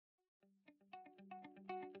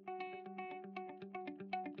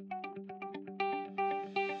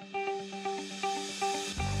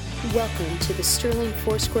Welcome to the Sterling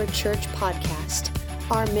Foursquare Church podcast.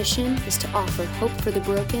 Our mission is to offer hope for the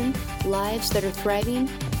broken, lives that are thriving,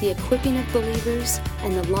 the equipping of believers,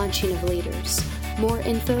 and the launching of leaders. More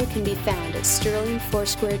info can be found at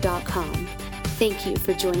sterlingfoursquare.com. Thank you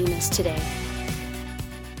for joining us today.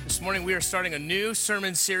 This morning we are starting a new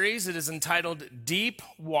sermon series. It is entitled Deep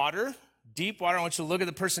Water. Deep Water. I want you to look at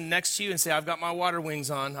the person next to you and say, I've got my water wings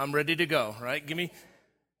on. I'm ready to go, right?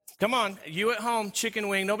 Come on, you at home, chicken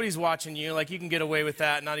wing, nobody's watching you. Like, you can get away with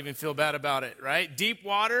that and not even feel bad about it, right? Deep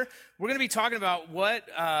water. We're going to be talking about what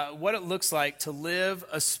it looks like to live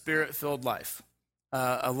a Spirit-filled life.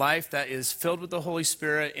 A life that is filled with the Holy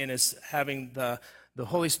Spirit and is having the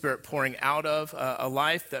Holy Spirit pouring out of. A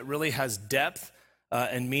life that really has depth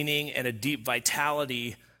and meaning and a deep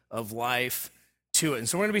vitality of life to it. And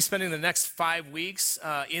so we're going to be spending the next 5 weeks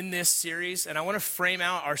in this series. And I want to frame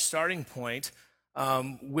out our starting point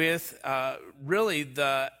with really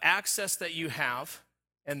the access that you have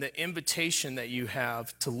and the invitation that you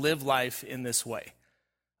have to live life in this way.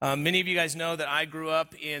 Many of you guys know that I grew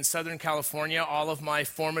up in Southern California. All of my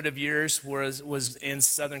formative years was in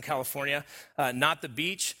Southern California, not the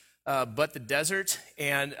beach, but the desert.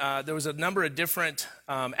 And there was a number of different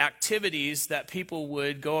activities that people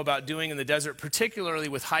would go about doing in the desert, particularly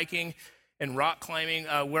with hiking and rock climbing.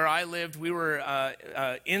 Where I lived, we were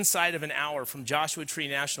inside of an hour from Joshua Tree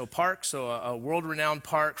National Park, so a world-renowned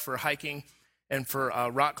park for hiking and for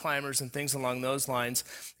rock climbers and things along those lines.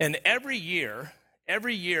 And every year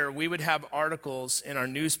we would have articles in our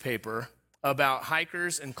newspaper about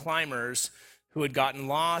hikers and climbers who had gotten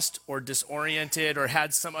lost or disoriented or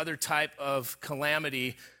had some other type of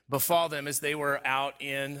calamity befall them as they were out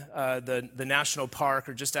in the national park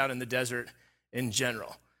or just out in the desert in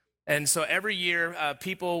general. And so every year,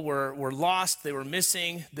 people were lost, they were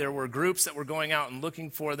missing, there were groups that were going out and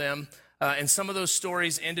looking for them, and some of those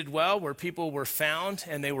stories ended well, where people were found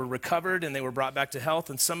and they were recovered and they were brought back to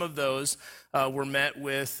health, and some of those were met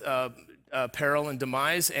with peril and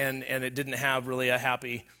demise, and it didn't have really a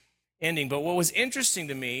happy ending. But what was interesting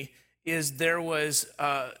to me is there was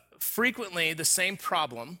frequently the same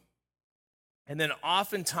problem, and then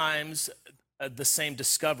oftentimes the same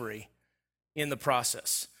discovery in the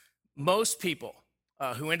process. Most people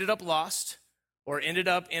who ended up lost or ended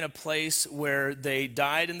up in a place where they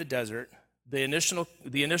died in the desert, the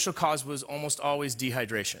initial cause was almost always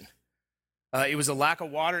dehydration. It was a lack of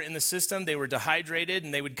water in the system. They were dehydrated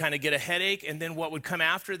and they would kind of get a headache. And then what would come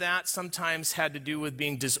after that sometimes had to do with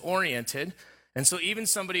being disoriented. And so even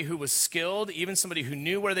somebody who was skilled, even somebody who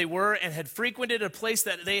knew where they were and had frequented a place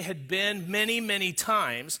that they had been many, many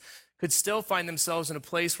times, could still find themselves in a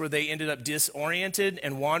place where they ended up disoriented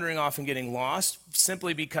and wandering off and getting lost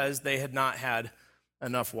simply because they had not had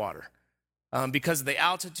enough water. Because of the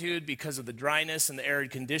altitude, because of the dryness and the arid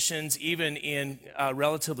conditions, even in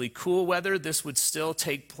relatively cool weather, this would still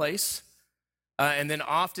take place. And then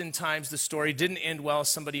oftentimes the story didn't end well.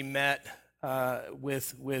 Somebody met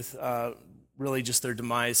with really just their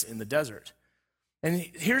demise in the desert. And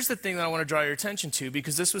here's the thing that I want to draw your attention to,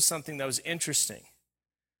 because this was something that was interesting.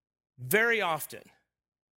 Very often,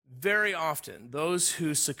 those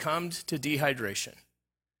who succumbed to dehydration,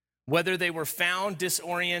 whether they were found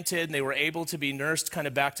disoriented and they were able to be nursed kind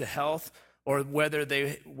of back to health, or whether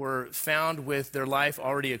they were found with their life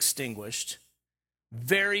already extinguished,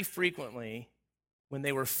 very frequently, when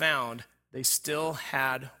they were found, they still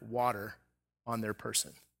had water on their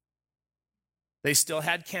person. They still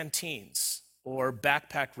had canteens or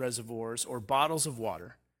backpack reservoirs or bottles of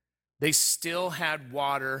water. They still had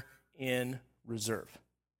water in reserve.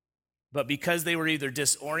 But because they were either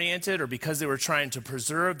disoriented or because they were trying to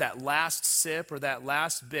preserve that last sip or that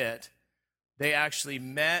last bit, they actually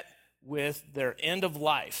met with their end of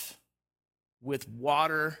life with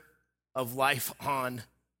water of life on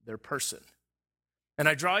their person. And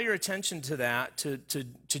I draw your attention to that to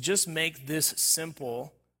just make this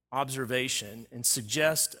simple observation and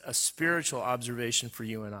suggest a spiritual observation for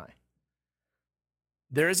you and I.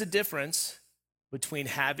 There is a difference between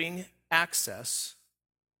having access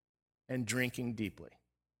and drinking deeply.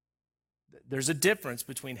 There's a difference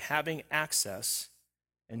between having access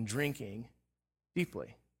and drinking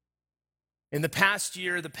deeply. In the past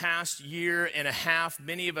year and a half,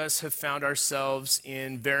 many of us have found ourselves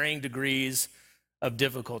in varying degrees of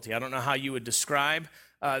difficulty. I don't know how you would describe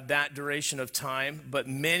that duration of time, but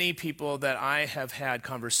many people that I have had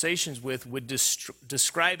conversations with would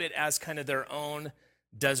describe it as kind of their own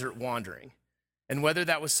desert wandering. And whether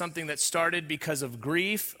that was something that started because of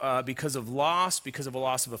grief, because of loss, because of a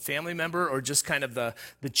loss of a family member, or just kind of the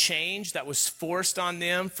change that was forced on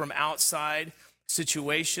them from outside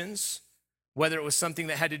situations, whether it was something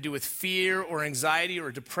that had to do with fear or anxiety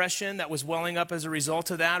or depression that was welling up as a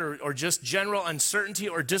result of that, or just general uncertainty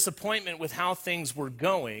or disappointment with how things were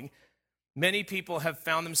going, many people have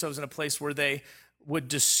found themselves in a place where they would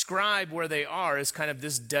describe where they are as kind of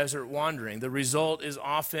this desert wandering. The result is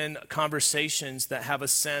often conversations that have a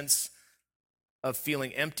sense of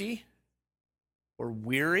feeling empty or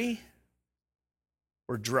weary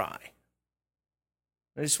or dry.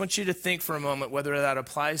 I just want you to think for a moment whether that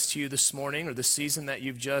applies to you this morning or the season that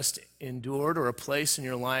you've just endured, or a place in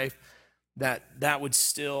your life that would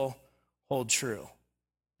still hold true.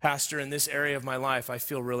 Pastor, in this area of my life, I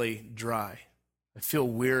feel really dry. I feel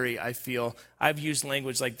weary. I've used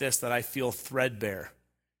language like this, that I feel threadbare,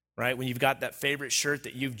 right? When you've got that favorite shirt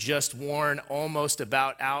that you've just worn almost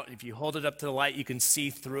about out, if you hold it up to the light, you can see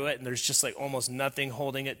through it, and there's just like almost nothing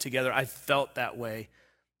holding it together. I felt that way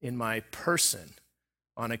in my person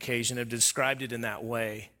on occasion. I've described it in that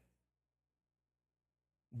way.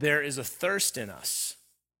 There is a thirst in us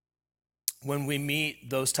when we meet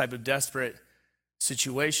those type of desperate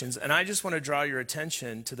situations. And I just want to draw your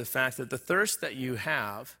attention to the fact that the thirst that you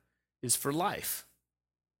have is for life.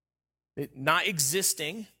 Not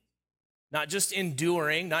existing, not just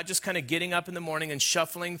enduring, not just kind of getting up in the morning and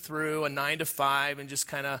shuffling through a 9 to 5 and just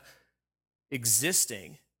kind of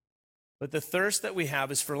existing. But the thirst that we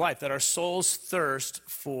have is for life, that our souls thirst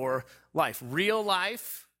for life. Real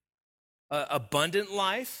life, abundant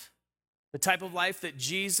life, the type of life that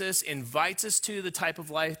Jesus invites us to, the type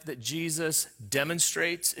of life that Jesus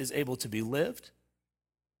demonstrates is able to be lived,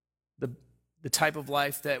 the type of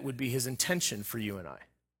life that would be his intention for you and I.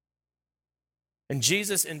 And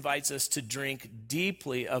Jesus invites us to drink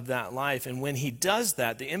deeply of that life. And when he does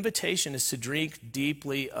that, the invitation is to drink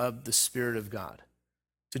deeply of the Spirit of God,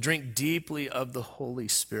 to drink deeply of the Holy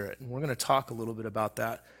Spirit. And we're going to talk a little bit about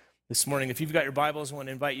that this morning. If you've got your Bibles, I want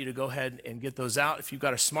to invite you to go ahead and get those out. If you've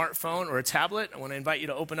got a smartphone or a tablet, I want to invite you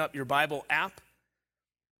to open up your Bible app.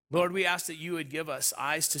 Lord, we ask that you would give us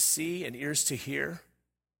eyes to see and ears to hear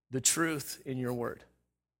the truth in your word.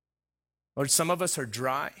 Lord, some of us are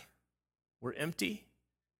dry. We're empty.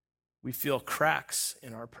 We feel cracks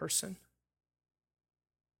in our person.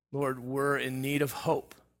 Lord, we're in need of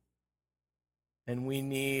hope. And we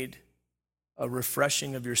need a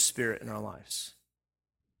refreshing of your Spirit in our lives.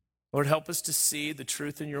 Lord, help us to see the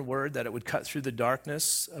truth in your word, that it would cut through the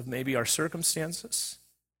darkness of maybe our circumstances,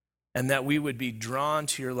 and that we would be drawn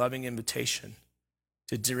to your loving invitation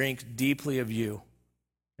to drink deeply of you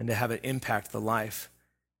and to have it impact the life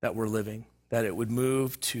that we're living, that it would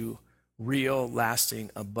move to real, lasting,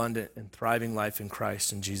 abundant, and thriving life in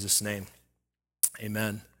Christ. In Jesus' name,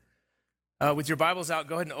 amen. With your Bibles out,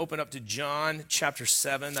 go ahead and open up to John chapter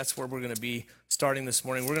 7. That's where we're going to be starting this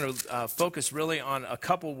morning. We're going to focus really on a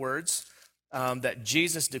couple words that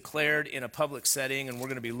Jesus declared in a public setting, and we're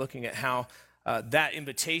going to be looking at how that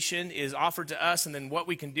invitation is offered to us and then what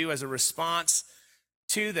we can do as a response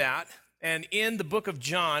to that. And in the book of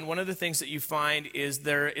John, one of the things that you find is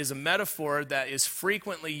there is a metaphor that is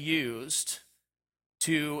frequently used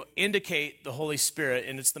to indicate the Holy Spirit,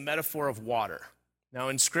 and it's the metaphor of water. Now,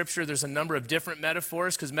 in Scripture, there's a number of different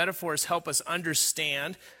metaphors, because metaphors help us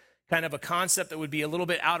understand kind of a concept that would be a little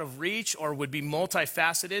bit out of reach or would be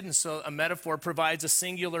multifaceted. And so a metaphor provides a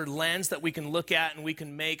singular lens that we can look at, and we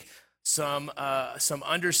can make some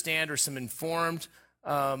understand or some informed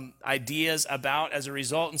ideas about as a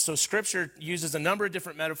result. And so Scripture uses a number of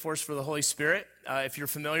different metaphors for the Holy Spirit. If you're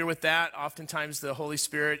familiar with that, oftentimes the Holy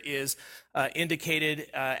Spirit is indicated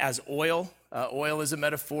as oil. Oil is a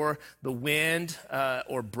metaphor. The wind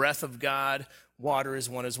or breath of God. Water is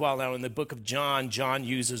one as well. Now, in the book of John, John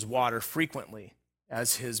uses water frequently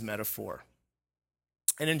as his metaphor.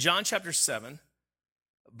 And in John chapter 7,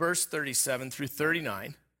 verse 37 through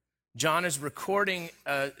 39, John is recording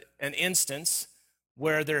an instance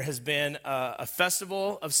where there has been a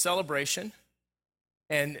festival of celebration,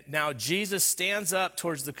 and now Jesus stands up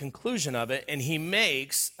towards the conclusion of it, and he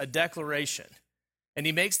makes a declaration. And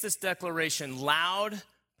he makes this declaration loud,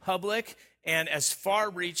 public, and as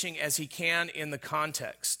far-reaching as he can in the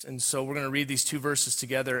context. And so we're going to read these two verses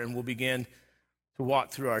together, and we'll begin to walk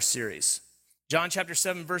through our series. John chapter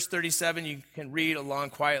 7, verse 37, you can read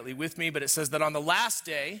along quietly with me, but it says that on the last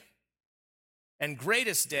day and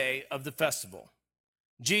greatest day of the festival,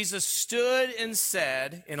 Jesus stood and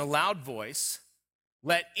said in a loud voice,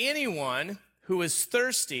 "Let anyone who is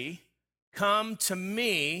thirsty come to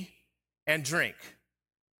me and drink.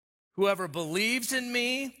 Whoever believes in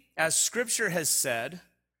me, as Scripture has said,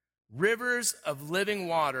 rivers of living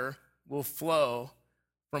water will flow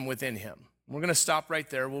from within him." We're going to stop right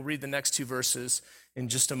there. We'll read the next 2 verses in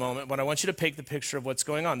just a moment, but I want you to paint the picture of what's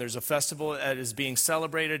going on. There's a festival that is being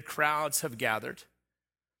celebrated. Crowds have gathered.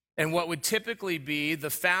 And what would typically be the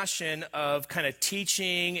fashion of kind of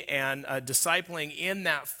teaching and discipling in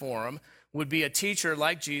that forum would be a teacher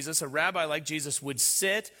like Jesus, a rabbi like Jesus would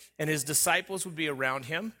sit, and his disciples would be around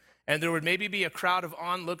him. And there would maybe be a crowd of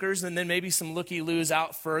onlookers and then maybe some looky-loos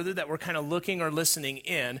out further that were kind of looking or listening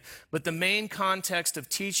in. But the main context of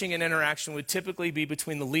teaching and interaction would typically be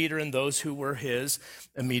between the leader and those who were his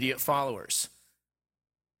immediate followers.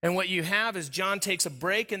 And what you have is John takes a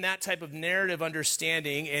break in that type of narrative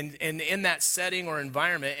understanding and in that setting or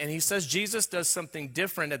environment, and he says Jesus does something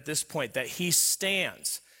different at this point, that he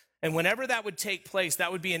stands. And whenever that would take place,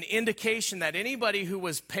 that would be an indication that anybody who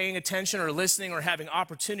was paying attention or listening or having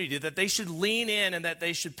opportunity, that they should lean in and that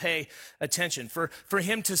they should pay attention. For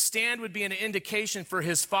him to stand would be an indication for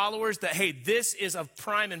his followers that, hey, this is of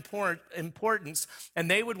prime importance,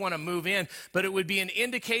 and they would want to move in. But it would be an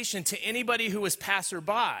indication to anybody who was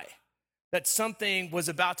passerby that something was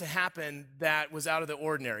about to happen that was out of the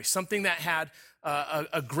ordinary, something that had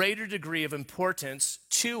a greater degree of importance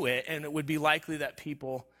to it, and it would be likely that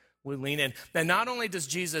people would lean in. Now, not only does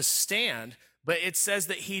Jesus stand, but it says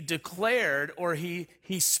that he declared or he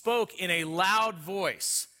spoke in a loud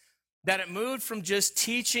voice, that it moved from just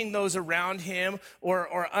teaching those around him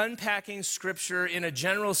or unpacking scripture in a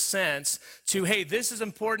general sense to, hey, this is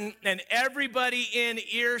important and everybody in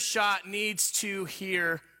earshot needs to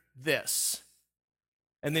hear this.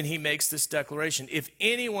 And then he makes this declaration: if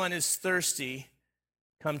anyone is thirsty,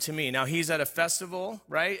 come to me. Now, he's at a festival,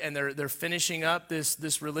 right? And they're finishing up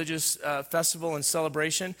this religious festival and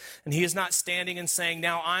celebration. And he is not standing and saying,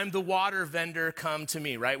 now I'm the water vendor, come to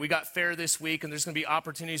me, right? We got fair this week, and there's going to be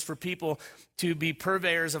opportunities for people to be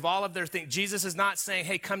purveyors of all of their things. Jesus is not saying,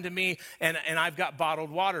 hey, come to me, and I've got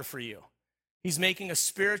bottled water for you. He's making a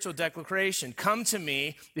spiritual declaration. Come to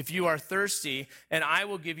me if you are thirsty, and I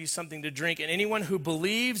will give you something to drink. And anyone who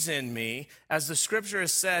believes in me, as the scripture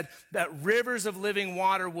has said, that rivers of living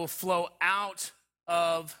water will flow out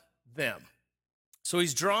of them. So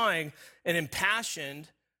he's drawing an impassioned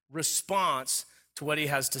response to what he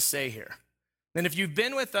has to say here. And if you've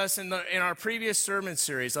been with us in our previous sermon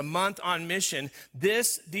series, A Month on Mission,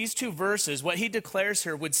 these 2 verses, what he declares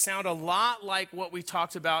here, would sound a lot like what we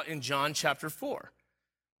talked about in John chapter 4.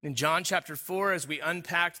 In John chapter 4, as we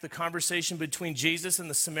unpacked the conversation between Jesus and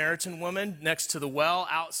the Samaritan woman next to the well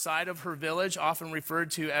outside of her village, often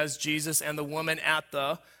referred to as Jesus and the woman at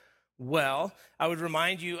the well, I would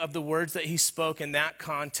remind you of the words that he spoke in that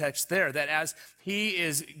context there, that as he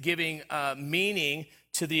is giving meaning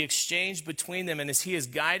to the exchange between them, and as he is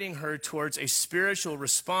guiding her towards a spiritual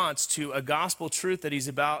response to a gospel truth that he's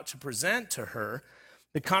about to present to her,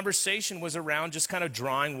 the conversation was around just kind of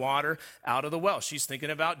drawing water out of the well. She's thinking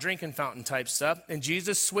about drinking fountain type stuff, and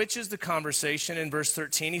Jesus switches the conversation in verse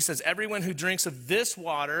 13. He says, everyone who drinks of this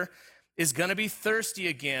water is going to be thirsty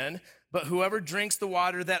again, but whoever drinks the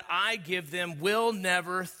water that I give them will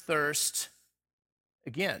never thirst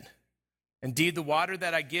again. Indeed, the water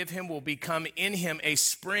that I give him will become in him a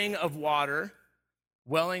spring of water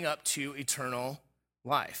welling up to eternal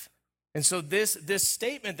life. And so this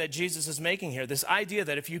statement that Jesus is making here, this idea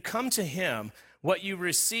that if you come to him, what you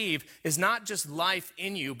receive is not just life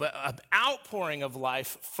in you, but an outpouring of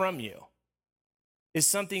life from you, is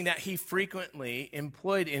something that he frequently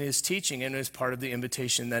employed in his teaching and is part of the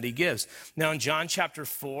invitation that he gives. Now, in John chapter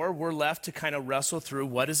 4, we're left to kind of wrestle through,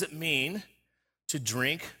 what does it mean to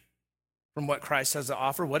drink from what Christ has to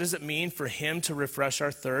offer? What does it mean for him to refresh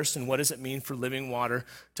our thirst? And what does it mean for living water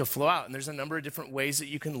to flow out? And there's a number of different ways that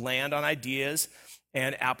you can land on ideas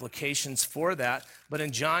and applications for that. But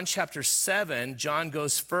in John chapter 7, John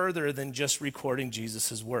goes further than just recording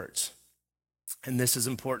Jesus' words. And this is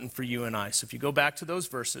important for you and I. So if you go back to those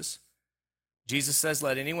verses, Jesus says,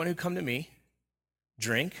 let anyone who come to me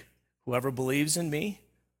drink. Whoever believes in me,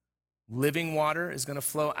 living water is going to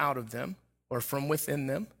flow out of them or from within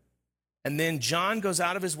them. And then John goes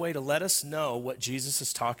out of his way to let us know what Jesus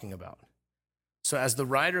is talking about. So as the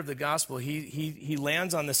writer of the gospel, he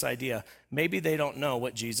lands on this idea. Maybe they don't know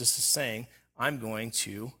what Jesus is saying. I'm going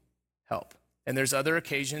to help. And there's other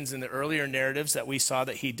occasions in the earlier narratives that we saw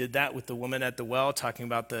that he did that with the woman at the well, talking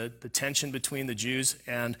about the tension between the Jews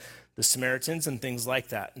and the Samaritans and things like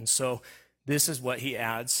that. And so this is what he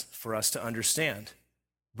adds for us to understand.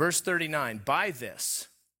 Verse 39, by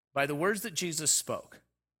the words that Jesus spoke,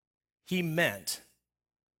 he meant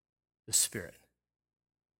the Spirit.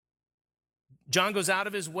 John goes out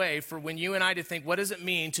of his way for when you and I to think, what does it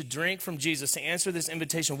mean to drink from Jesus, to answer this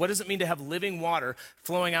invitation? What does it mean to have living water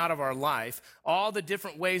flowing out of our life? All the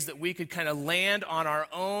different ways that we could kind of land on our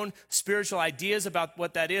own spiritual ideas about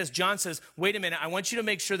what that is. John says, wait a minute, I want you to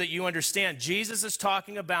make sure that you understand. Jesus is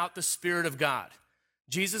talking about the Spirit of God.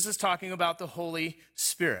 Jesus is talking about the Holy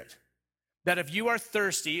Spirit. That if you are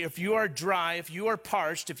thirsty, if you are dry, if you are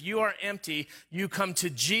parched, if you are empty, you come to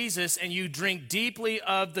Jesus and you drink deeply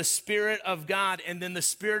of the Spirit of God, and then the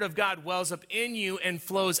Spirit of God wells up in you and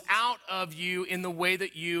flows out of you in the way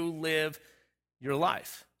that you live your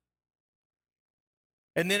life.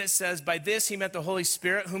 And then it says, by this he meant the Holy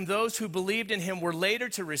Spirit, whom those who believed in him were later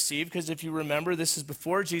to receive, because if you remember, this is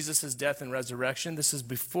before Jesus' death and resurrection. This is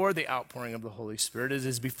before the outpouring of the Holy Spirit. It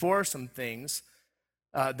is before some things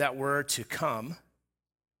that were to come.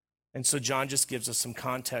 And so John just gives us some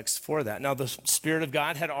context for that. Now, the Spirit of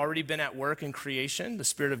God had already been at work in creation. The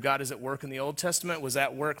Spirit of God is at work in the Old Testament, was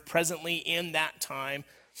at work presently in that time,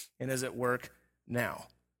 and is at work now.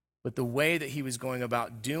 But the way that he was going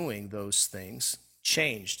about doing those things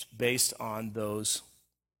changed based on those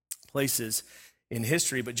places in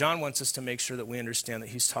history. But John wants us to make sure that we understand that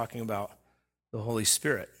he's talking about the Holy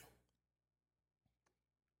Spirit.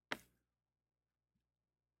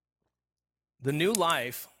 The new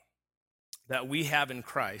life that we have in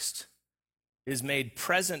Christ is made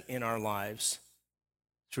present in our lives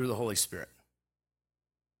through the Holy Spirit.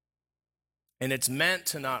 And it's meant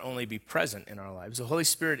to not only be present in our lives. The Holy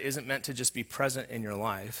Spirit isn't meant to just be present in your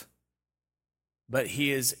life, but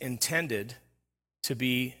he is intended to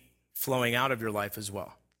be flowing out of your life as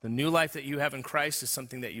well. The new life that you have in Christ is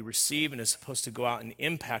something that you receive and is supposed to go out and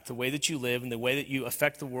impact the way that you live and the way that you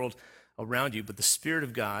affect the world around you. But the Spirit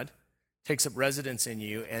of God takes up residence in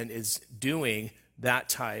you and is doing that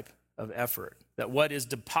type of effort. That what is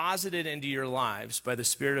deposited into your lives by the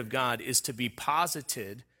Spirit of God is to be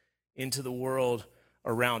posited into the world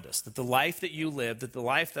around us. That the life that you live, that the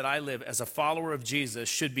life that I live as a follower of Jesus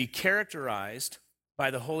should be characterized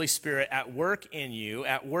by the Holy Spirit at work in you,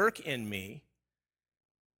 at work in me,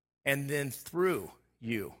 and then through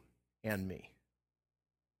you and me.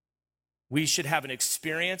 We should have an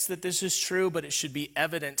experience that this is true, but it should be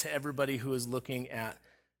evident to everybody who is looking at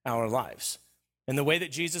our lives. And the way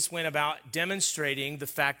that Jesus went about demonstrating the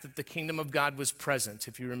fact that the kingdom of God was present,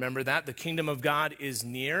 if you remember that, the kingdom of God is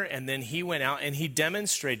near, and then he went out and he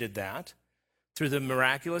demonstrated that through the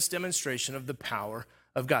miraculous demonstration of the power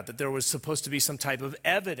of God, that there was supposed to be some type of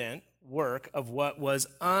evident work of what was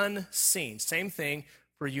unseen. Same thing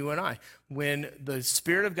for you and I. When the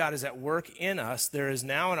Spirit of God is at work in us, there is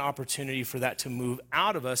now an opportunity for that to move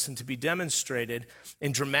out of us and to be demonstrated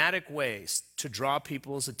in dramatic ways to draw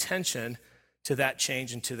people's attention to that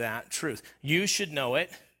change and to that truth. You should know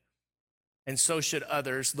it, and so should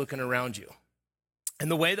others looking around you.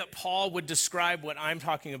 And the way that Paul would describe what I'm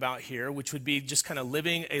talking about here, which would be just kind of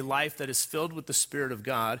living a life that is filled with the Spirit of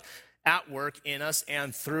God at work in us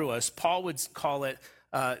and through us, Paul would call it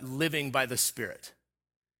living by the Spirit.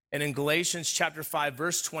 And in Galatians chapter 5,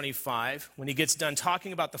 verse 25, when he gets done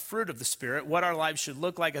talking about the fruit of the Spirit, what our lives should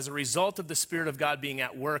look like as a result of the Spirit of God being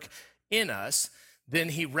at work in us, then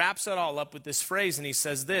he wraps it all up with this phrase, and he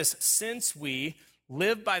says this: since we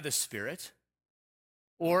live by the Spirit,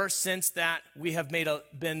 or since that we have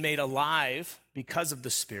been made alive because of the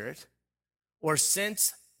Spirit, or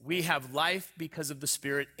since we have life because of the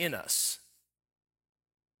Spirit in us,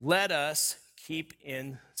 let us keep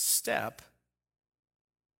in step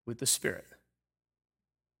with the Spirit.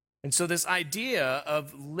 And so this idea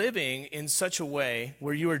of living in such a way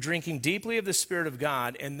where you are drinking deeply of the Spirit of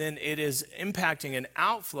God and then it is impacting an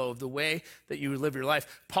outflow of the way that you live your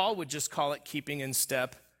life, Paul would just call it keeping in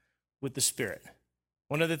step with the Spirit.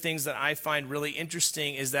 One of the things that I find really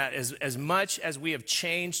interesting is that as much as we have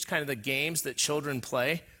changed kind of the games that children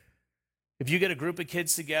play, if you get a group of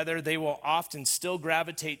kids together, they will often still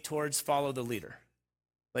gravitate towards follow the leader.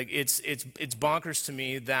 Like it's bonkers to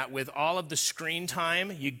me that with all of the screen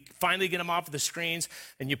time, you finally get them off of the screens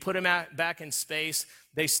and you put them back in space,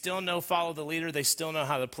 they still know follow the leader, they still know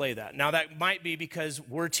how to play that. Now that might be because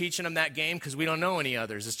we're teaching them that game because we don't know any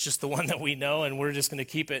others. It's just the one that we know and we're just going to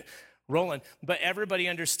keep it rolling. But everybody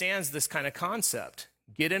understands this kind of concept.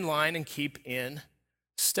 Get in line and keep in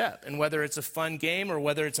step. And whether it's a fun game or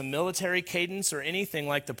whether it's a military cadence or anything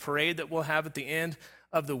like the parade that we'll have at the end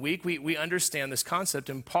of the week, we understand this concept.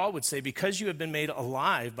 And Paul would say, because you have been made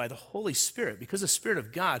alive by the Holy Spirit, because the Spirit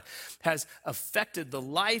of God has affected the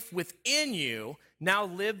life within you, now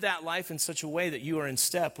live that life in such a way that you are in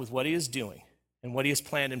step with what he is doing and what he has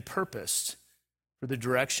planned and purposed for the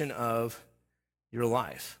direction of your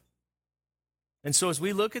life. And so as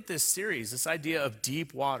we look at this series, this idea of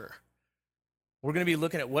deep water, we're going to be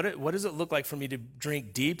looking at what does it look like for me to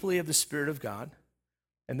drink deeply of the Spirit of God?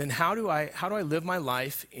 And then how do I live my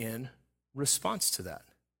life in response to that?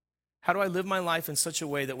 How do I live my life in such a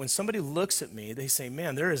way that when somebody looks at me, they say,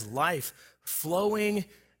 man, there is life flowing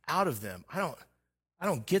out of them. I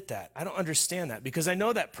don't get that. I don't understand that because I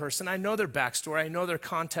know that person. I know their backstory. I know their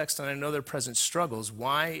context, and I know their present struggles.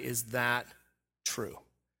 Why is that true?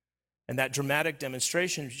 And that dramatic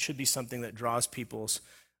demonstration should be something that draws people's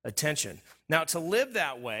attention. Now, to live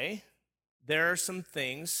that way, there are some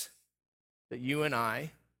things that you and I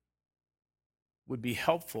would be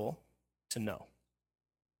helpful to know.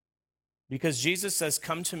 Because Jesus says,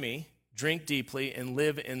 come to me, drink deeply, and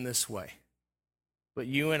live in this way. But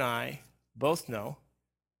you and I both know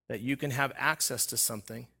that you can have access to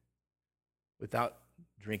something without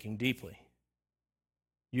drinking deeply.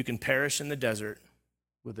 You can perish in the desert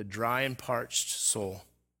with a dry and parched soul,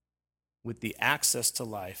 with the access to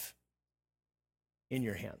life in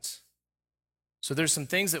your hands. So there's some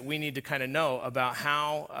things that we need to kind of know about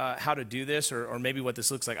how to do this, or maybe what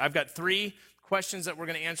this looks like. I've got 3 questions that we're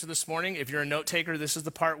going to answer this morning. If you're a note taker, this is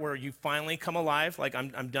the part where you finally come alive. Like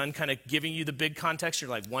I'm done kind of giving you the big context. You're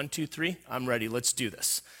like, 1, 2, 3, I'm ready. Let's do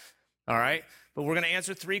this. All right. But we're going to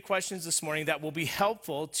answer 3 questions this morning that will be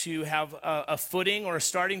helpful to have a footing or a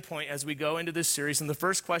starting point as we go into this series. And the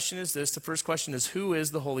first question is this. The first question is, who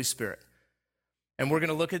is the Holy Spirit? And we're going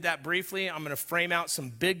to look at that briefly. I'm going to frame out some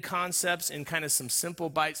big concepts in kind of some simple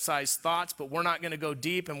bite-sized thoughts, but we're not going to go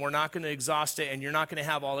deep and we're not going to exhaust it, and you're not going to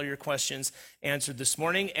have all of your questions answered this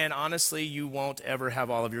morning. And honestly, you won't ever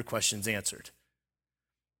have all of your questions answered.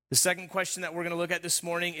 The second question that we're going to look at this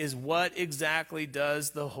morning is, what exactly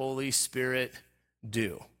does the Holy Spirit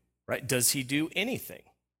do? Right? Does he do anything?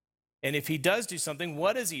 And if he does do something,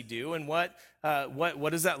 what does he do, and what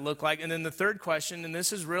does that look like? And then the third question, and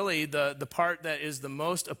this is really the part that is the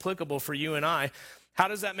most applicable for you and I, how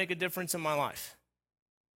does that make a difference in my life?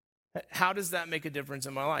 How does that make a difference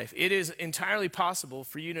in my life? It is entirely possible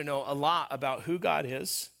for you to know a lot about who God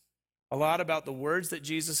is, a lot about the words that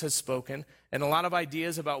Jesus has spoken, and a lot of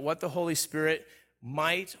ideas about what the Holy Spirit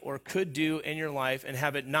might or could do in your life, and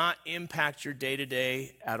have it not impact your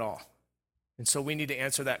day-to-day at all. And so we need to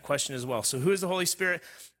answer that question as well. So who is the Holy Spirit?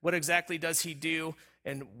 What exactly does he do?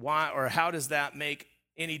 And why, or how does that make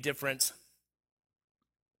any difference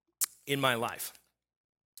in my life?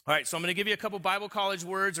 All right, so I'm going to give you a couple Bible college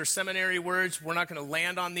words or seminary words. We're not going to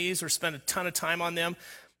land on these or spend a ton of time on them.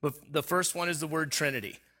 But the first one is the word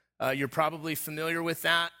Trinity. You're probably familiar with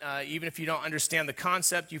that. Even if you don't understand the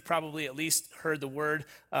concept, you've probably at least heard the word.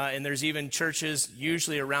 And there's even churches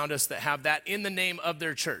usually around us that have that in the name of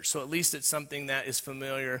their church. So at least it's something that is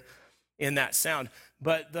familiar in that sound.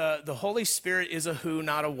 But the Holy Spirit is a who,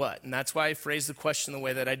 not a what. And that's why I phrased the question the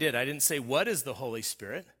way that I did. I didn't say, what is the Holy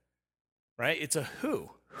Spirit? Right? It's a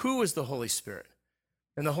who. Who is the Holy Spirit?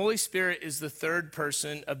 And the Holy Spirit is the third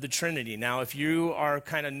person of the Trinity. Now, if you are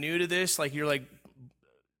kind of new to this, like you're like,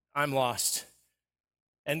 I'm lost.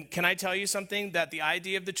 And can I tell you something? That the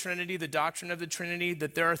idea of the Trinity, the doctrine of the Trinity,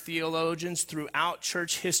 that there are theologians throughout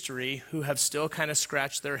church history who have still kind of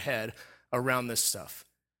scratched their head around this stuff.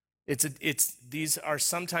 These are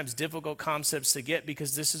sometimes difficult concepts to get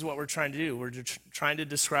because this is what we're trying to do. We're trying to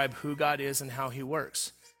describe who God is and how he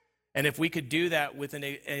works. And if we could do that with an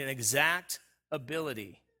exact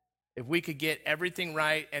ability, if we could get everything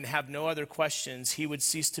right and have no other questions, he would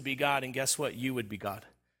cease to be God. And guess what? You would be God.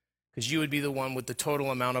 Because you would be the one with the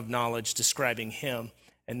total amount of knowledge describing him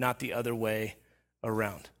and not the other way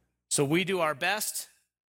around. So we do our best,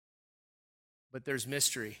 but there's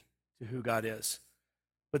mystery to who God is.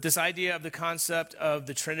 But this idea of the concept of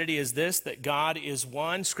the Trinity is this, that God is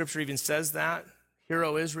one. Scripture even says that. Hear,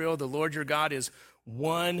 O Israel, the Lord your God is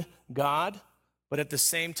one God. But at the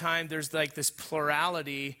same time, there's like this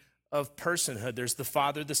plurality of personhood. There's the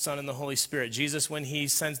Father, the Son, and the Holy Spirit. Jesus, when he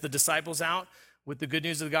sends the disciples out with the good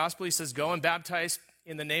news of the gospel, he says, go and baptize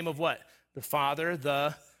in the name of what? The Father,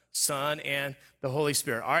 the Son, and the Holy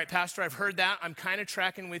Spirit. All right, Pastor, I've heard that. I'm kind of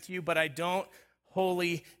tracking with you, but I don't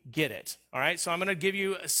wholly get it. All right, so I'm going to give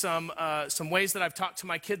you some ways that I've talked to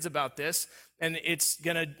my kids about this, and it's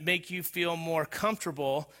going to make you feel more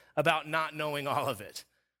comfortable about not knowing all of it.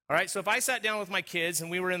 All right, so if I sat down with my kids and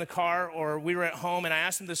we were in the car or we were at home and I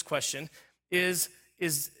asked them this question, is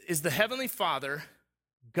the Heavenly Father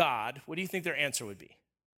God? What do you think their answer would be?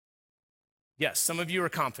 Yes, some of you are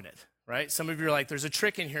confident, right? Some of you are like, there's a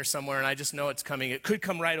trick in here somewhere and I just know it's coming. It could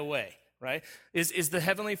come right away, right? Is the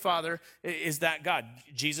Heavenly Father, is that God?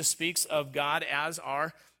 Jesus speaks of God as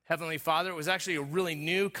our Heavenly Father. It was actually a really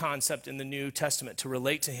new concept in the New Testament to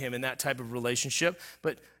relate to him in that type of relationship.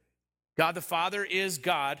 But God the Father is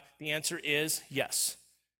God. The answer is yes.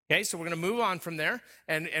 Okay, so we're going to move on from there,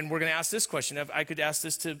 and we're going to ask this question. If I could ask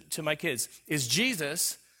this to my kids. Is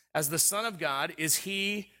Jesus, as the Son of God, is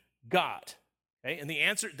he God? Okay, and the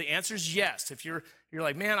answer is yes. If you're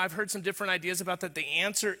like, man, I've heard some different ideas about that, the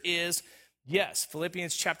answer is yes.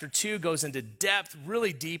 Philippians chapter 2 goes into depth,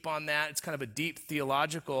 really deep on that. It's kind of a deep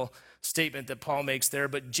theological statement that Paul makes there.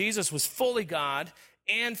 But Jesus was fully God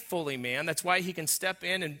and fully man. That's why he can step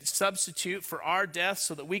in and substitute for our death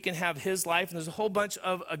so that we can have his life. And there's a whole bunch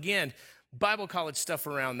of, again, Bible college stuff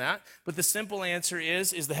around that. But the simple answer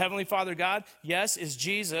is the Heavenly Father God? Yes. Is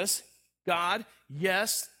Jesus God?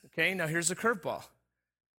 Yes. Okay, now here's the curveball.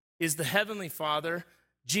 Is the Heavenly Father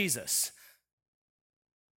Jesus?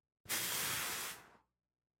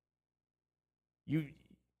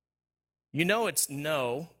 You know it's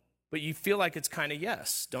no, but you feel like it's kind of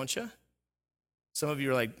yes, don't you? Some of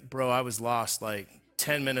you are like, bro, I was lost like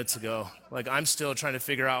 10 minutes ago. Like, I'm still trying to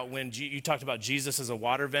figure out when you talked about Jesus as a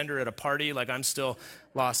water vendor at a party. Like, I'm still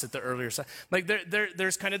lost at the earlier side. Like,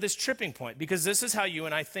 there's kind of this tripping point, because this is how you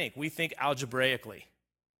and I think. We think algebraically.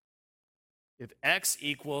 If x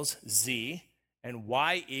equals z and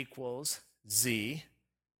y equals z,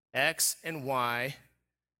 x and y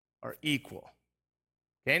are equal.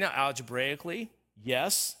 Okay, now algebraically,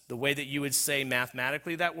 yes. The way that you would say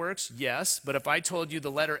mathematically that works, yes. But if I told you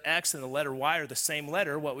the letter X and the letter Y are the same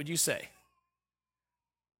letter, what would you say?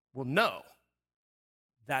 Well, no.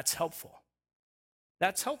 That's helpful.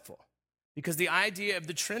 That's helpful. Because the idea of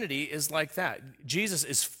the Trinity is like that. Jesus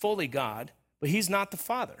is fully God, but he's not the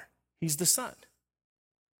Father. He's the Son.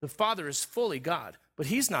 The Father is fully God, but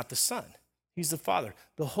he's not the Son. He's the Father.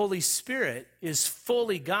 The Holy Spirit is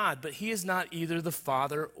fully God, but he is not either the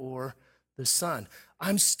Father or the Son.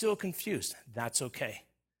 I'm still confused. That's okay.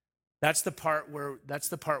 That's the part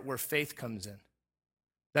where faith comes in.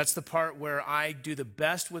 That's the part where I do the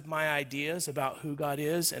best with my ideas about who God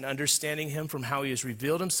is and understanding him from how he has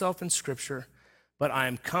revealed himself in Scripture, but I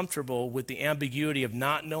am comfortable with the ambiguity of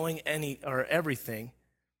not knowing any or everything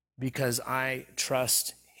because I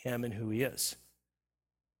trust him and who he is.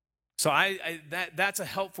 So that's a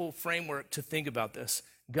helpful framework to think about this.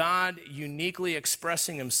 God uniquely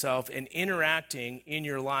expressing himself and interacting in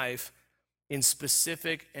your life in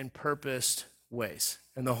specific and purposed ways.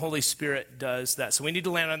 And the Holy Spirit does that. So we need to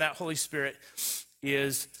land on that. Holy Spirit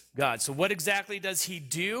is God. So what exactly does he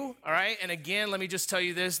do? All right. And again, let me just tell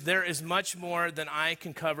you this. There is much more than I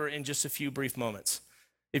can cover in just a few brief moments.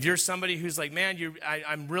 If you're somebody who's like, man,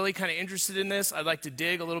 I'm really kind of interested in this, I'd like to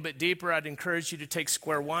dig a little bit deeper, I'd encourage you to take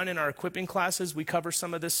Square One in our equipping classes. We cover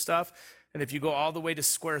some of this stuff. And if you go all the way to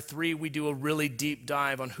Square 3, we do a really deep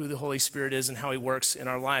dive on who the Holy Spirit is and how he works in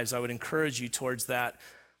our lives. I would encourage you towards that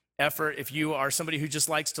effort. If you are somebody who just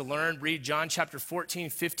likes to learn, read John chapter 14,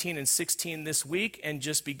 15, and 16 this week and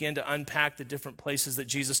just begin to unpack the different places that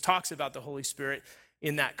Jesus talks about the Holy Spirit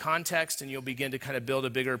in that context, and you'll begin to kind of build a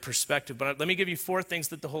bigger perspective. But let me give you 4 things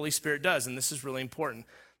that the Holy Spirit does, and this is really important.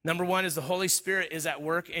 Number 1 is the Holy Spirit is at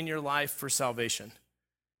work in your life for salvation.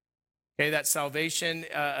 Okay, that salvation,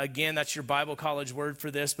 again, that's your Bible college word for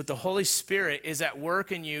this, but the Holy Spirit is at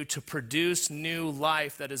work in you to produce new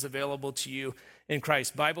life that is available to you in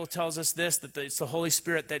Christ. Bible tells us this, that it's the Holy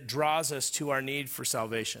Spirit that draws us to our need for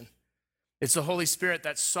salvation. It's the Holy Spirit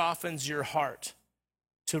that softens your heart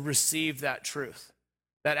to receive that truth.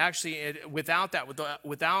 That actually, without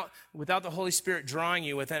the Holy Spirit drawing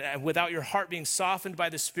you, without your heart being softened by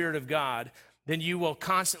the Spirit of God, then you will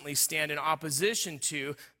constantly stand in opposition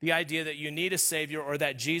to the idea that you need a Savior or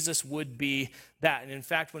that Jesus would be that. And in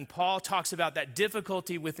fact, when Paul talks about that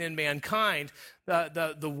difficulty within mankind,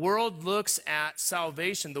 the world looks at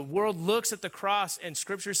salvation. The world looks at the cross, and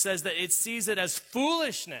Scripture says that it sees it as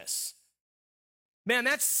foolishness. Man,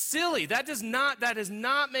 that's silly. That does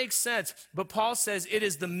not make sense. But Paul says it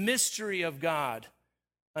is the mystery of God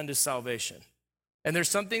unto salvation. And there's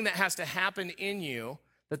something that has to happen in you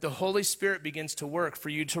that the Holy Spirit begins to work for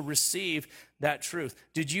you to receive that truth.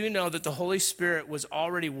 Did you know that the Holy Spirit was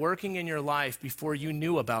already working in your life before you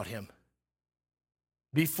knew about him?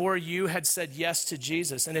 Before you had said yes to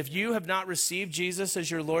Jesus. And if you have not received Jesus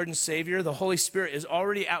as your Lord and Savior, the Holy Spirit is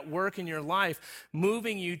already at work in your life,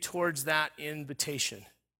 moving you towards that invitation.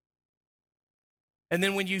 And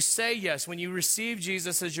then when you say yes, when you receive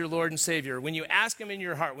Jesus as your Lord and Savior, when you ask him in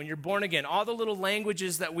your heart, when you're born again, all the little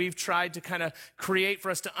languages that we've tried to kind of create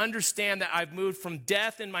for us to understand that I've moved from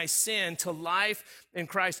death in my sin to life in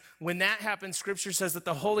Christ, when that happens, Scripture says that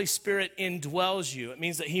the Holy Spirit indwells you. It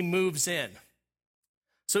means that he moves in.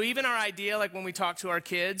 So even our idea, like when we talk to our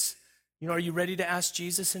kids, are you ready to ask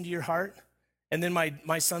Jesus into your heart? And then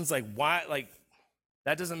my son's like, why? Like,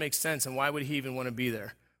 that doesn't make sense, and why would he even want to be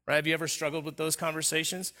there? Right? Have you ever struggled with those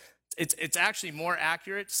conversations? It's actually more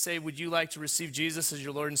accurate to say, would you like to receive Jesus as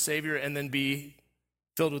your Lord and Savior and then be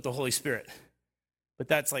filled with the Holy Spirit? But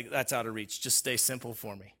that's out of reach. Just stay simple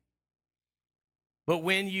for me. But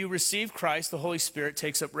when you receive Christ, the Holy Spirit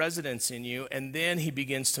takes up residence in you, and then he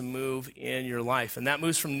begins to move in your life. And that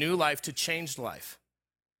moves from new life to changed life,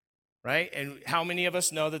 right? And how many of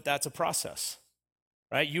us know that that's a process,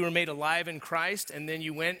 right? You were made alive in Christ, and then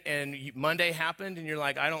you went and Monday happened, and you're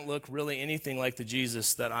like, I don't look really anything like the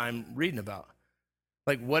Jesus that I'm reading about.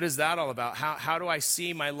 Like, what is that all about? How do I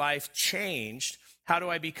see my life changed? How do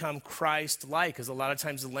I become Christ-like? Is a lot of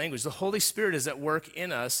times the language. The Holy Spirit is at work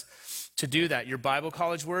in us to do that. Your Bible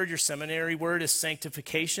college word, your seminary word is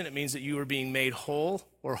sanctification. It means that you are being made whole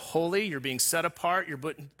or holy. You're being set apart. You're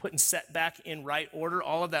putting set back in right order.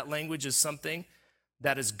 All of that language is something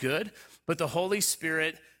that is good. But the Holy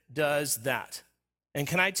Spirit does that. And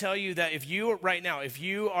can I tell you that if you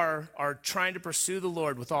are trying to pursue the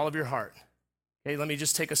Lord with all of your heart, okay, let me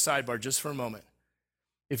just take a sidebar just for a moment.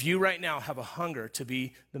 If you right now have a hunger to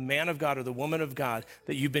be the man of God or the woman of God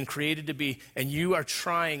that you've been created to be, and you are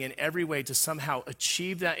trying in every way to somehow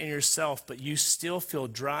achieve that in yourself, but you still feel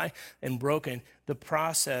dry and broken, the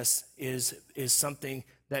process is something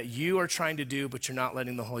that you are trying to do, but you're not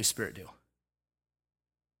letting the Holy Spirit do.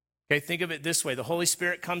 Okay, think of it this way. The Holy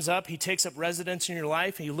Spirit comes up, he takes up residence in your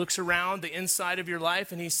life, and he looks around the inside of your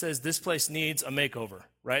life, and he says, this place needs a makeover,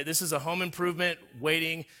 right? This is a home improvement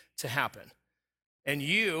waiting to happen. And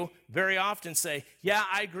you very often say, yeah,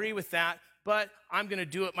 I agree with that, but I'm going to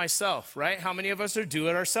do it myself, right? How many of us are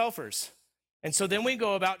do-it-ourselfers? And so then we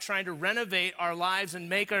go about trying to renovate our lives and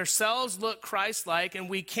make ourselves look Christ-like, and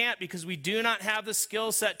we can't because we do not have the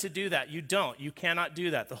skill set to do that. You don't. You cannot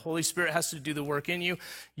do that. The Holy Spirit has to do the work in you.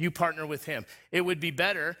 You partner with him. It would be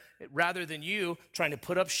better, rather than you trying to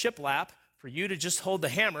put up shiplap, for you to just hold the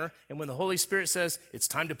hammer, and when the Holy Spirit says it's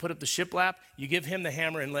time to put up the shiplap, you give him the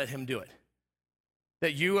hammer and let him do it.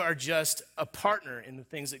 That you are just a partner in the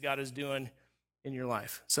things that God is doing in your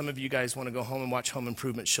life. Some of you guys want to go home and watch home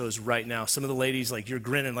improvement shows right now. Some of the ladies, like, you're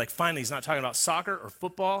grinning, like, finally, he's not talking about soccer or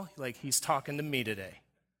football. Like, he's talking to me today.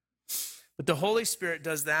 But the Holy Spirit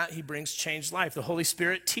does that. He brings changed life. The Holy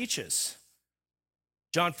Spirit teaches.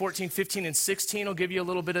 John 14, 15, and 16 will give you a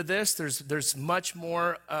little bit of this. There's much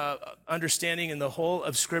more understanding in the whole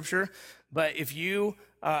of Scripture. But if you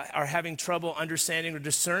are having trouble understanding or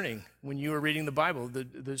discerning when you are reading the Bible,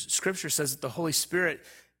 the Scripture says that the Holy Spirit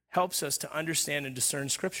helps us to understand and discern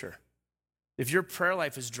Scripture. If your prayer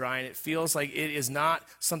life is dry and it feels like it is not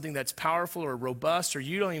something that's powerful or robust, or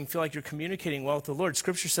you don't even feel like you're communicating well with the Lord,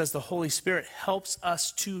 Scripture says the Holy Spirit helps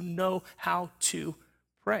us to know how to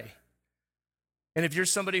pray. And if you're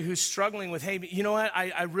somebody who's struggling with, hey, you know what,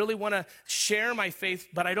 I really want to share my faith,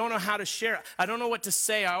 but I don't know how to share it. I don't know what to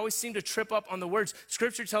say. I always seem to trip up on the words.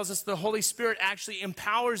 Scripture tells us the Holy Spirit actually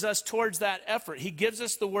empowers us towards that effort. He gives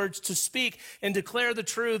us the words to speak and declare the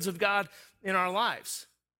truths of God in our lives.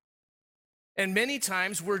 And many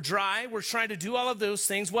times we're dry. We're trying to do all of those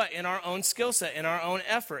things, what? In our own skill set, in our own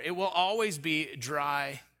effort. It will always be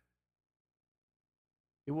dry.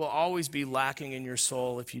 It will always be lacking in your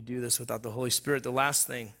soul if you do this without the Holy Spirit. The last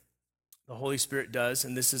thing the Holy Spirit does,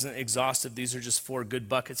 and this isn't exhaustive, these are just 4 good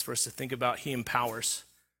buckets for us to think about. He empowers.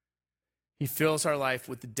 He fills our life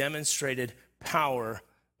with the demonstrated power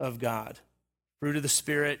of God. Fruit of the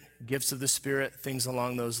Spirit, gifts of the Spirit, things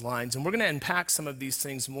along those lines. And we're going to unpack some of these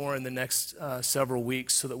things more in the next several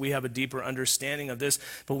weeks so that we have a deeper understanding of this.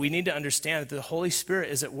 But we need to understand that the Holy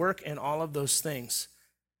Spirit is at work in all of those things.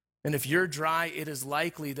 And if you're dry, it is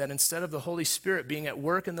likely that instead of the Holy Spirit being at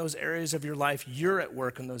work in those areas of your life, you're at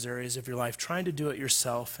work in those areas of your life, trying to do it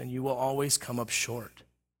yourself, and you will always come up short.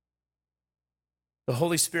 The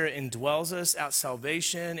Holy Spirit indwells us at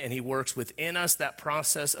salvation, and he works within us, that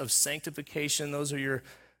process of sanctification. Those are your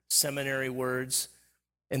seminary words.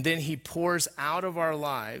 And then he pours out of our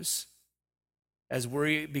lives as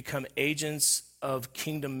we become agents of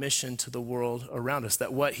kingdom mission to the world around us.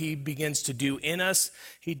 That what he begins to do in us,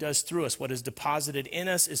 he does through us. What is deposited in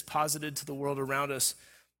us is posited to the world around us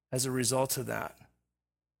as a result of that.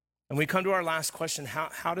 And we come to our last question,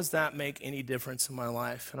 how does that make any difference in my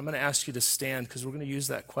life? And I'm going to ask you to stand because we're going to use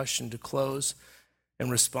that question to close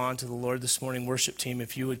and respond to the Lord this morning. Worship team,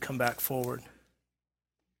 if you would come back forward.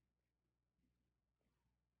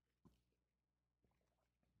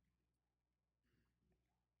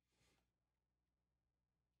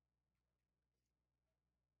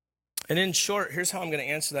 And in short, here's how I'm going to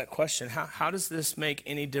answer that question. How does this make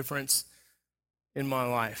any difference in my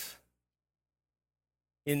life?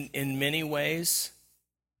 In many ways,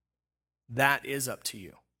 that is up to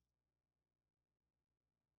you.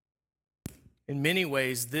 In many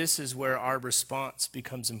ways, this is where our response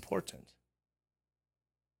becomes important.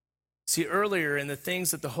 See, earlier in the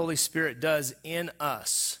things that the Holy Spirit does in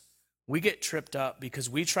us, we get tripped up because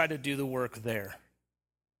we try to do the work there,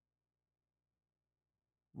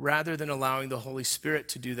 rather than allowing the Holy Spirit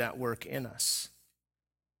to do that work in us.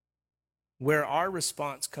 Where our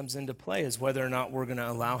response comes into play is whether or not we're going to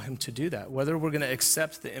allow him to do that, whether we're going to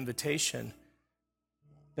accept the invitation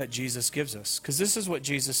that Jesus gives us. Because this is what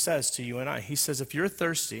Jesus says to you and I. He says, if you're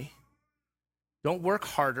thirsty, don't work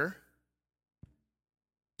harder.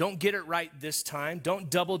 Don't get it right this time. Don't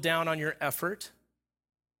double down on your effort.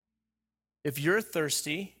 If you're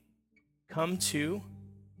thirsty, come to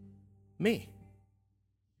me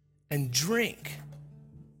and drink.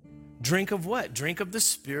 Drink of what? Drink of the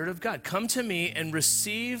Spirit of God. Come to me and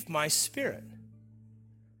receive my Spirit.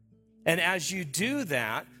 And as you do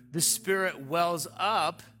that, the Spirit wells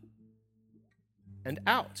up and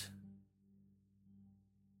out.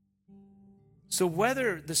 So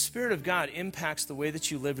whether the Spirit of God impacts the way that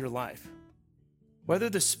you live your life, whether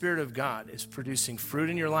the Spirit of God is producing fruit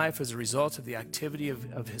in your life as a result of the activity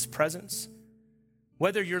of his presence,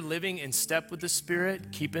 whether you're living in step with the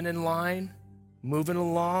Spirit, keeping in line, moving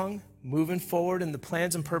along, moving forward in the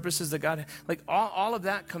plans and purposes that God, like all of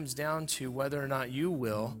that comes down to whether or not you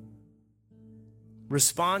will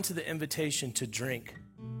respond to the invitation to drink.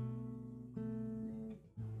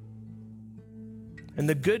 And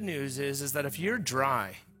the good news is that if you're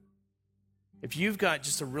dry, if you've got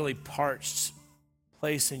just a really parched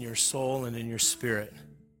place in your soul and in your spirit,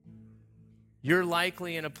 you're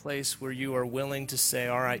likely in a place where you are willing to say,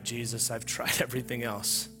 all right, Jesus, I've tried everything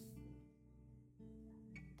else.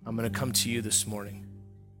 I'm going to come to you this morning.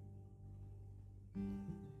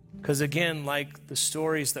 Because again, like the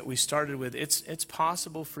stories that we started with, it's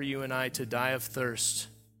possible for you and I to die of thirst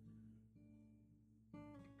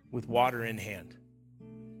with water in hand.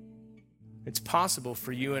 It's possible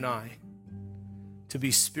for you and I to be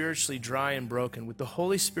spiritually dry and broken with the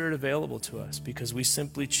Holy Spirit available to us because we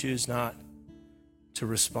simply choose not to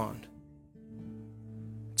respond.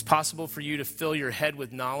 It's possible for you to fill your head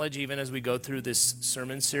with knowledge even as we go through this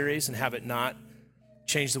sermon series and have it not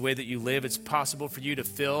change the way that you live. It's possible for you to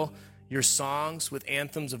fill your songs with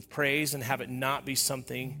anthems of praise and have it not be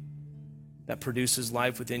something that produces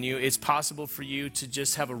life within you. It's possible for you to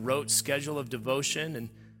just have a rote schedule of devotion and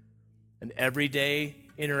an everyday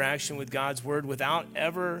interaction with God's word without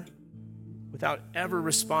ever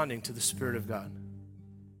responding to the Spirit of God.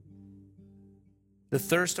 The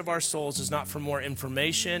thirst of our souls is not for more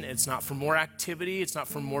information. It's not for more activity. It's not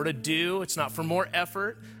for more to do. It's not for more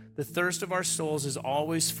effort. The thirst of our souls is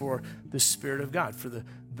always for the Spirit of God, for the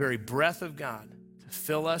very breath of God to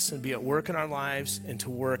fill us and be at work in our lives and to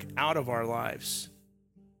work out of our lives.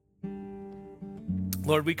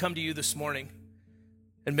 Lord, we come to you this morning,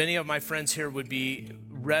 and many of my friends here would be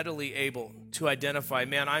readily able to identify,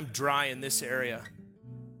 man, I'm dry in this area.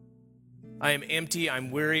 I am empty, I'm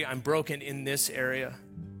weary, I'm broken in this area.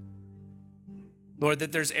 Lord,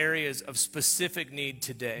 that there's areas of specific need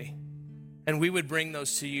today, and we would bring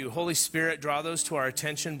those to you. Holy Spirit, draw those to our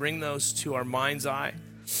attention, bring those to our mind's eye,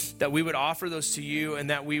 that we would offer those to you and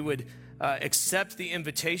that we would accept the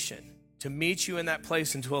invitation to meet you in that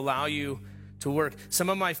place and to allow you to work. Some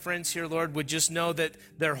of my friends here, Lord, would just know that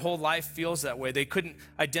their whole life feels that way. They couldn't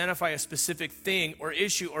identify a specific thing or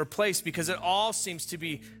issue or place because it all seems to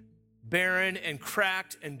be barren and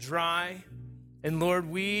cracked and dry. And Lord,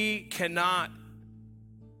 we cannot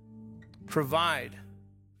provide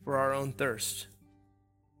for our own thirst.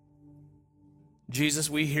 Jesus,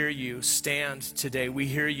 we hear you stand today. We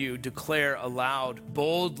hear you declare aloud,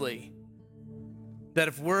 boldly, that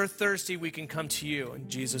if we're thirsty, we can come to you. And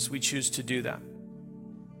Jesus, we choose to do that.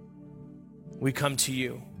 We come to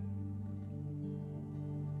you.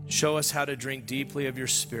 Show us how to drink deeply of your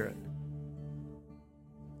Spirit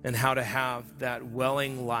and how to have that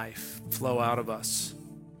welling life flow out of us.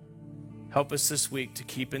 Help us this week to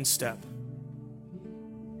keep in step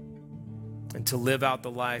and to live out the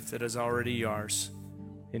life that is already yours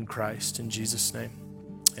in Christ. In Jesus' name,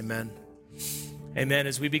 amen. Amen.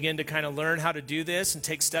 As we begin to kind of learn how to do this and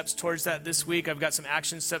take steps towards that this week, I've got some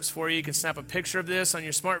action steps for you. You can snap a picture of this on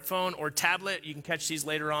your smartphone or tablet. You can catch these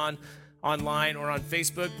later on online or on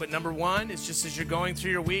Facebook. But number one is just as you're going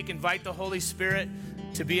through your week, invite the Holy Spirit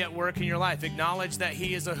to be at work in your life. Acknowledge that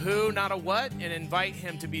he is a who, not a what, and invite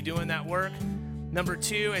him to be doing that work. Number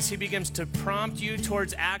 2, as he begins to prompt you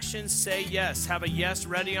towards action, say yes. Have a yes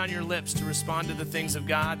ready on your lips to respond to the things of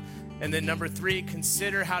God. And then number 3,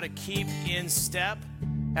 consider how to keep in step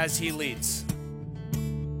as he leads.